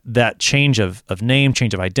struggles, that change of name,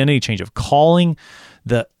 change of identity, change of calling,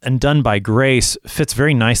 and done by grace fits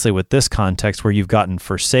very nicely with this context where you've gotten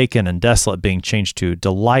forsaken and desolate being changed to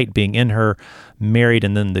delight, being in her, married,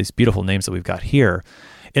 and then these beautiful names that we've got here.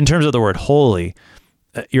 In terms of the word holy,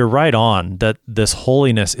 you're right on that this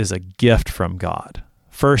holiness is a gift from God,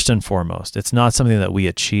 first and foremost. It's not something that we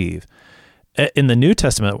achieve. In the New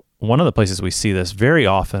Testament, one of the places we see this very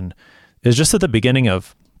often is just at the beginning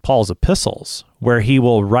of Paul's epistles, where he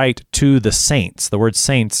will write to the saints. The word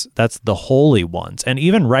saints, that's the holy ones. And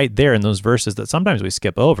even right there in those verses that sometimes we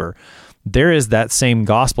skip over, there is that same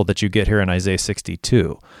gospel that you get here in Isaiah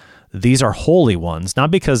 62. These are holy ones,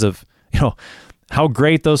 not because of, how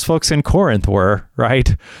great those folks in Corinth were,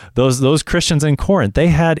 right? Those Christians in Corinth, they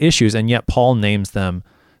had issues, and yet Paul names them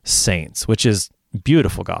saints, which is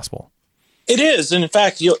beautiful gospel. It is, and in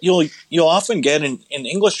fact, you'll often get in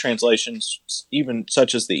English translations, even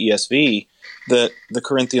such as the ESV, that the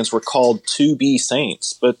Corinthians were called to be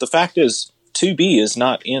saints. But the fact is, to be is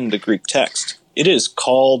not in the Greek text. It is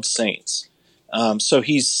called saints. So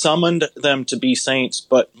he's summoned them to be saints,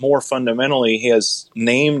 but more fundamentally, he has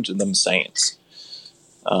named them saints.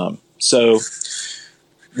 So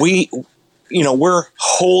we're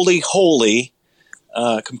holy,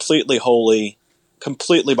 completely holy,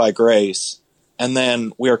 completely by grace, and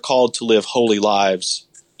then we are called to live holy lives.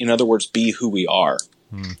 In other words, be who we are.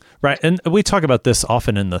 Right. And we talk about this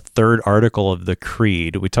often in the third article of the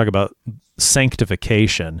Creed. We talk about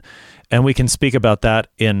sanctification, and we can speak about that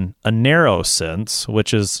in a narrow sense,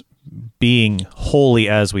 which is being holy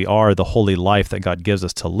as we are, the holy life that God gives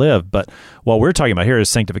us to live. But what we're talking about here is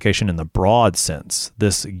sanctification in the broad sense,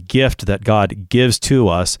 this gift that God gives to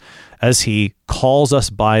us as he calls us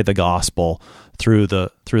by the gospel through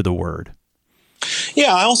the word.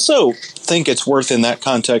 Yeah, I also think it's worth in that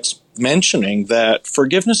context mentioning that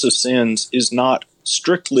forgiveness of sins is not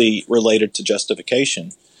strictly related to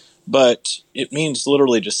justification, but it means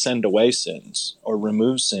literally to send away sins or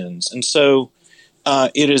remove sins. And so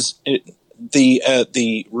the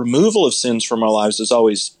removal of sins from our lives is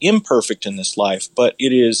always imperfect in this life, but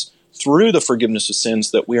it is through the forgiveness of sins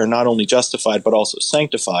that we are not only justified but also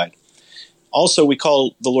sanctified. Also, we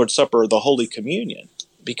call the Lord's Supper the Holy Communion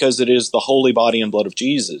because it is the holy body and blood of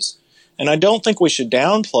Jesus. And I don't think we should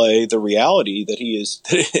downplay the reality that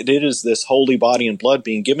it is this holy body and blood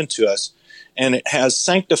being given to us, and it has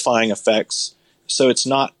sanctifying effects. So it's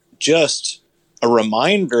not just a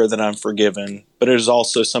reminder that I'm forgiven, but it is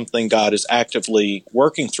also something God is actively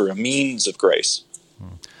working through, a means of grace.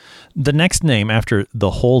 The next name after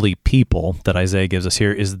the holy people that Isaiah gives us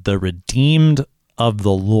here is the redeemed of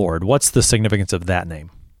the Lord. What's the significance of that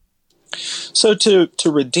name? So to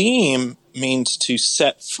redeem means to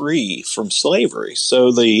set free from slavery.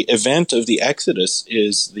 So the event of the Exodus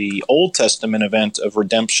is the Old Testament event of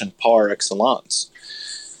redemption par excellence.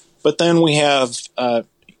 But then we have,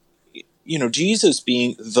 Jesus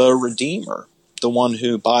being the Redeemer, the one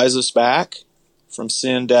who buys us back from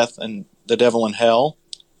sin, death, and the devil and hell,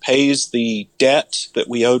 pays the debt that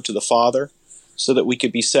we owed to the Father, so that we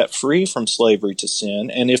could be set free from slavery to sin.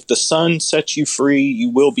 And if the Son sets you free, you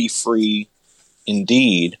will be free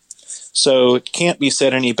indeed. So it can't be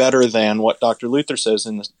said any better than what Dr. Luther says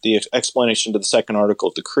in the explanation to the second article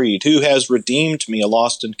of the Creed. Who has redeemed me, a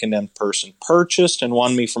lost and condemned person, purchased and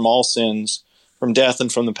won me from all sins, from death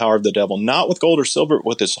and from the power of the devil, not with gold or silver, but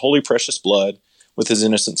with his holy precious blood, with his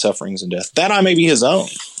innocent sufferings and death, that I may be his own.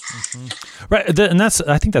 Mm-hmm. Right. And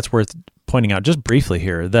I think that's worth pointing out just briefly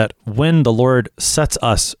here, that when the Lord sets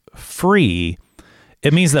us free,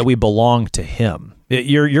 it means that we belong to him.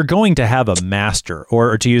 You're going to have a master,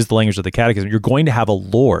 or to use the language of the Catechism, you're going to have a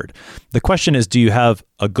Lord. The question is, do you have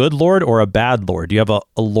a good Lord or a bad Lord? Do you have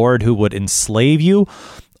a Lord who would enslave you,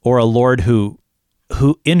 or a Lord who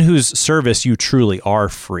in whose service you truly are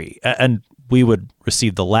free? And we would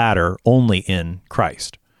receive the latter only in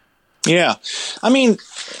Christ. Yeah. I mean,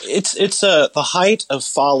 it's the height of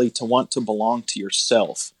folly to want to belong to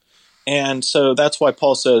yourself. And so that's why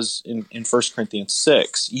Paul says in 1 Corinthians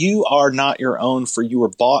 6, you are not your own, for you were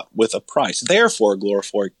bought with a price. Therefore,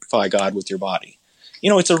 glorify God with your body.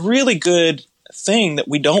 It's a really good thing that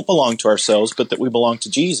we don't belong to ourselves, but that we belong to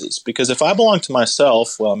Jesus. Because if I belong to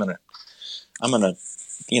myself, well, I'm gonna,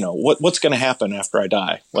 what's going to happen after I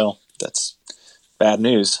die? Well, that's bad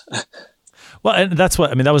news. Well, and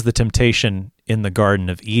that was the temptation in the Garden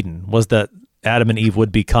of Eden, was that Adam and Eve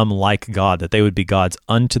would become like God, that they would be gods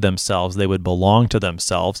unto themselves, they would belong to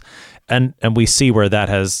themselves, and we see where that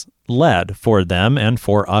has led for them and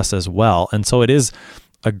for us as well. And so it is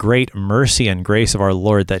a great mercy and grace of our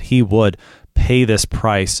Lord that he would pay this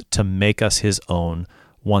price to make us his own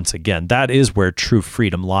once again. That is where true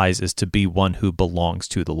freedom lies, is to be one who belongs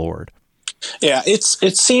to the Lord. Yeah, it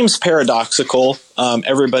seems paradoxical.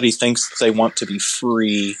 Everybody thinks they want to be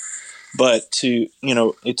free, but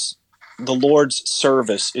it's the Lord's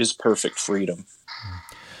service is perfect freedom.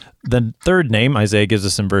 The third name Isaiah gives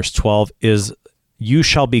us in verse 12 is, you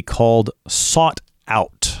shall be called sought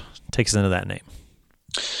out. Takes us into that name.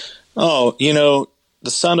 Oh,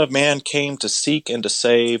 the Son of Man came to seek and to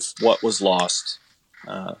save what was lost.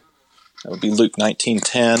 That would be Luke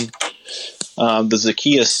 19:10.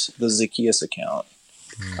 The Zacchaeus account.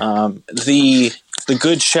 The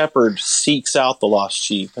good shepherd seeks out the lost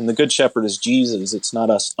sheep, and the good shepherd is Jesus. It's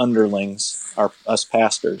not us underlings, us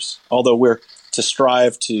pastors. Although we're to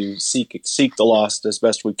strive to seek the lost as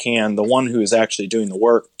best we can, the one who is actually doing the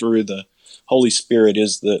work through the Holy Spirit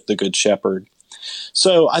is the good shepherd.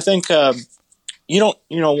 So I think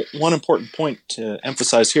one important point to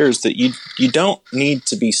emphasize here is that you don't need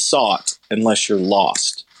to be sought unless you're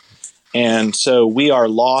lost. And so we are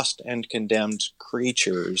lost and condemned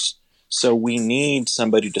creatures, so we need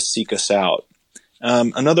somebody to seek us out.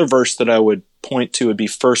 Another verse that I would point to would be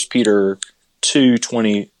 1 Peter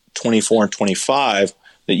 2:20, 24 and 25,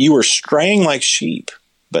 that you were straying like sheep,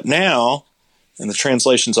 but now, and the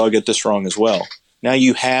translations all get this wrong as well, now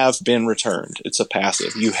you have been returned. It's a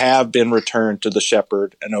passive. You have been returned to the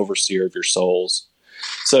shepherd and overseer of your souls.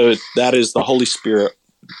 So that is the Holy Spirit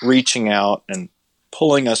reaching out and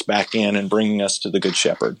pulling us back in and bringing us to the good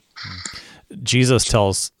shepherd. Jesus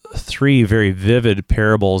tells three very vivid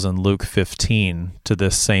parables in Luke 15 to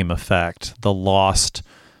this same effect. The lost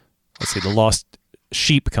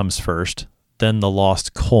sheep comes first, then the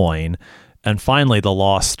lost coin, and finally the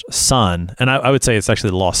lost son. And I would say it's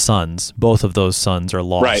actually the lost sons. Both of those sons are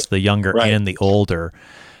lost, right. The younger and the older.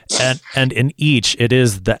 And in each, it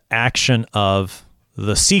is the action of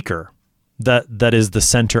the seeker that is the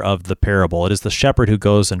center of the parable. It is the shepherd who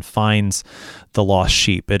goes and finds the lost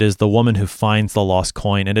sheep. It is the woman who finds the lost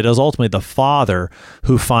coin. And it is ultimately the father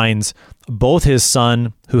who finds both his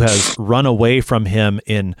son who has run away from him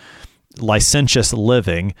in licentious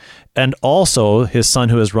living, and also his son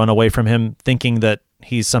who has run away from him thinking that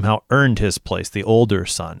he's somehow earned his place, the older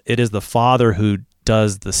son. It is the father who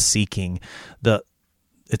does the seeking.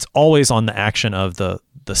 It's always on the action of the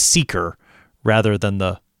seeker rather than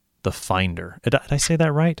the finder. Did I say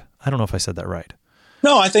that right? I don't know if I said that right.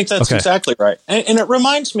 No, I think that's exactly right. And it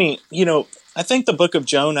reminds me, I think the book of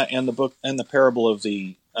Jonah and the parable of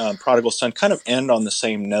the prodigal son kind of end on the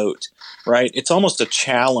same note, right? It's almost a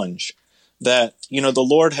challenge that, the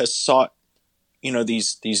Lord has sought,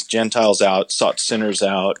 these Gentiles out, sought sinners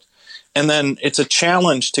out. And then it's a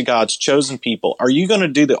challenge to God's chosen people. Are you going to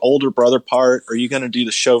do the older brother part? Are you going to do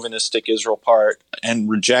the chauvinistic Israel part and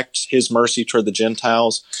reject his mercy toward the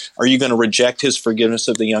Gentiles? Are you going to reject his forgiveness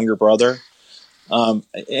of the younger brother? And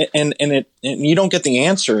you don't get the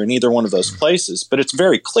answer in either one of those places, but it's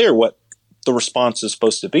very clear what the response is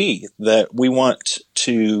supposed to be, that we want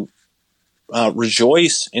to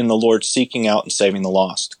rejoice in the Lord seeking out and saving the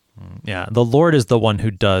lost. Yeah, the Lord is the one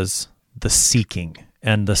who does the seeking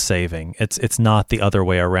and the saving. It's not the other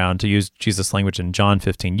way around. To use Jesus' language in John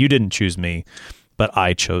 15, you didn't choose me, but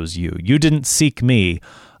I chose you. You didn't seek me,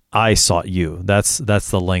 I sought you. That's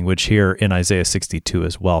the language here in Isaiah 62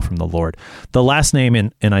 as well from the Lord. The last name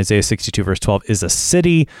in Isaiah 62 verse 12 is a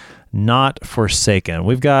city not forsaken.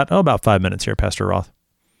 We've got about 5 minutes here, Pastor Roth.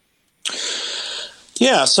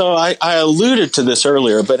 Yeah, so I alluded to this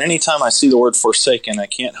earlier, but anytime I see the word forsaken, I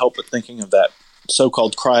can't help but thinking of that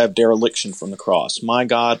so-called cry of dereliction from the cross. My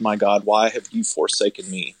God, why have you forsaken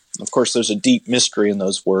me? Of course, there's a deep mystery in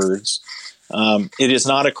those words. It is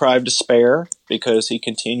not a cry of despair, because he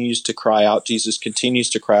continues to cry out. Jesus continues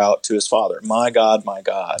to cry out to his Father, my God, my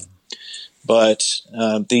God. But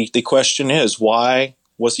the question is, why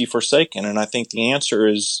was he forsaken? And I think the answer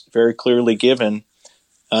is very clearly given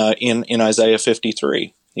in Isaiah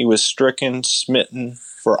 53. He was stricken, smitten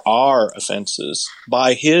for our offenses.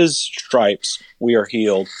 By his stripes we are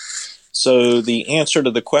healed. So the answer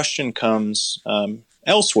to the question comes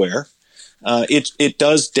elsewhere. It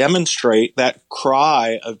does demonstrate that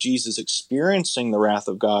cry of Jesus experiencing the wrath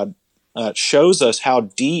of God shows us how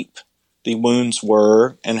deep the wounds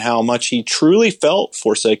were and how much he truly felt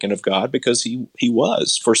forsaken of God, because he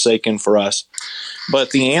was forsaken for us.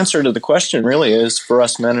 But the answer to the question really is for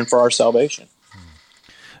us men and for our salvation.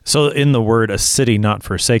 So in the word, a city not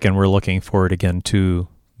forsaken, we're looking forward again to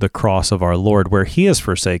the cross of our Lord, where he is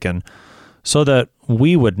forsaken, so that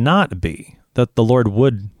we would not be, that the Lord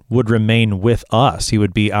would remain with us. He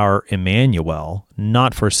would be our Emmanuel,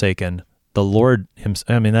 not forsaken. The Lord himself,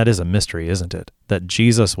 I mean, that is a mystery, isn't it? That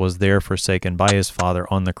Jesus was there forsaken by his Father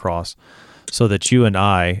on the cross, so that you and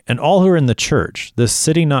I, and all who are in the church, this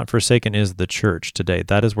city not forsaken is the church today.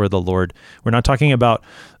 That is where the Lord, we're not talking about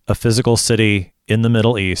a physical city in the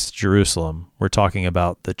Middle East, Jerusalem. We're talking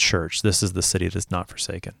about the church. This is the city that is not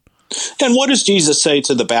forsaken. And what does Jesus say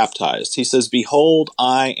to the baptized? He says, "Behold,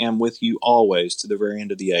 I am with you always to the very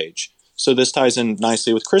end of the age." So this ties in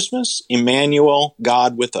nicely with Christmas. Emmanuel,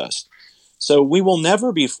 God with us. So we will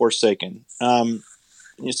never be forsaken.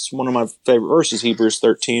 It's one of my favorite verses, Hebrews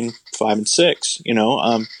 13, 5 and 6.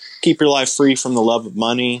 Keep your life free from the love of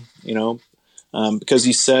money, because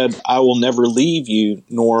he said, "I will never leave you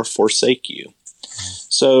nor forsake you."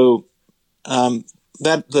 So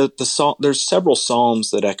there's several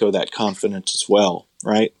psalms that echo that confidence as well,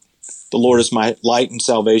 right? The Lord is my light and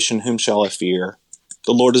salvation, whom shall I fear?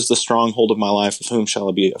 The Lord is the stronghold of my life, of whom shall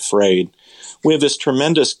I be afraid? We have this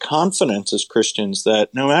tremendous confidence as Christians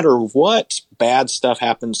that no matter what bad stuff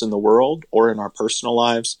happens in the world or in our personal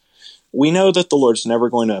lives, we know that the Lord's never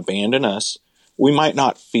going to abandon us. We might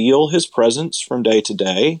not feel his presence from day to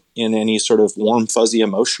day in any sort of warm, fuzzy,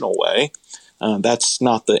 emotional way. That's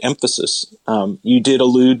not the emphasis. You did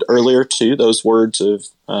allude earlier to those words of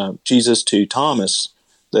Jesus to Thomas,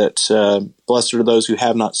 that blessed are those who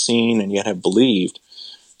have not seen and yet have believed.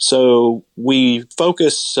 So we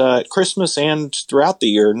focus at Christmas and throughout the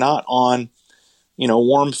year not on,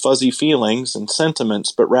 warm, fuzzy feelings and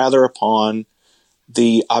sentiments, but rather upon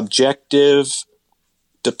the objective,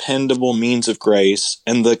 dependable means of grace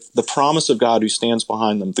and the promise of God who stands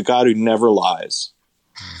behind them, the God who never lies.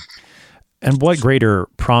 And what greater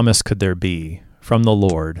promise could there be from the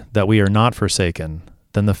Lord that we are not forsaken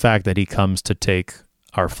than the fact that he comes to take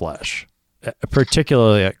our flesh?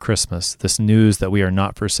 Particularly at Christmas, this news that we are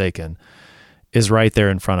not forsaken is right there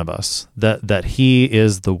in front of us, that he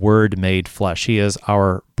is the Word made flesh. He is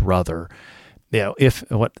our brother. I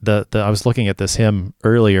was looking at this hymn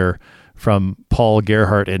earlier from Paul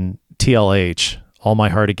Gerhardt in TLH, All My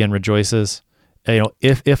Heart Again Rejoices.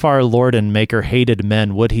 If our Lord and Maker hated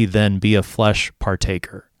men, would he then be a flesh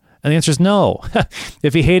partaker? And the answer is no.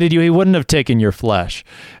 If he hated you, he wouldn't have taken your flesh.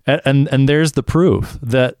 And there's the proof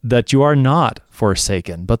that you are not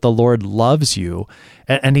forsaken, but the Lord loves you,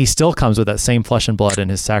 and he still comes with that same flesh and blood in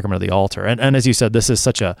his sacrament of the altar. And as you said, this is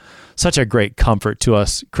such a great comfort to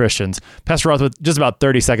us Christians. Pastor Roth, with just about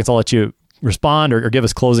 30 seconds, I'll let you respond or give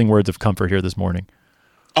us closing words of comfort here this morning.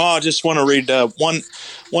 I just want to read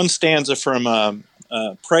one stanza from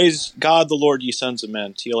Praise God the Lord, ye sons of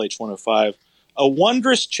men, TLH 105. A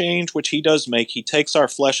wondrous change which he does make. He takes our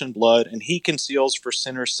flesh and blood, and he conceals for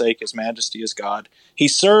sinners' sake his majesty as God. He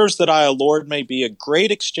serves that I, a Lord, may be, a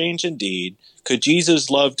great exchange indeed. Could Jesus'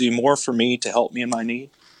 love do more for me to help me in my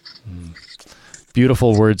need?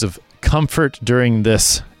 Beautiful words of comfort during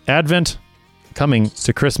this Advent, coming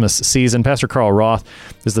to Christmas season. Pastor Carl Roth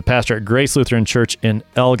is the pastor at Grace Lutheran Church in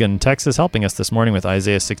Elgin, Texas, helping us this morning with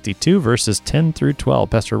Isaiah 62, verses 10 through 12.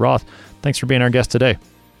 Pastor Roth, thanks for being our guest today.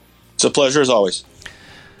 It's a pleasure as always.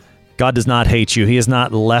 God does not hate you. He has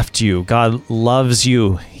not left you. God loves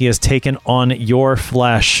you. He has taken on your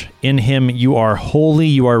flesh. In him you are holy,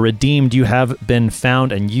 you are redeemed, you have been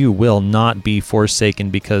found, and you will not be forsaken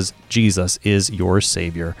because Jesus is your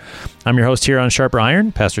Savior. I'm your host here on Sharper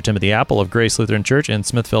Iron, Pastor Timothy Apple of Grace Lutheran Church in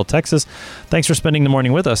Smithville, Texas. Thanks for spending the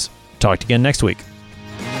morning with us. Talk to you again next week.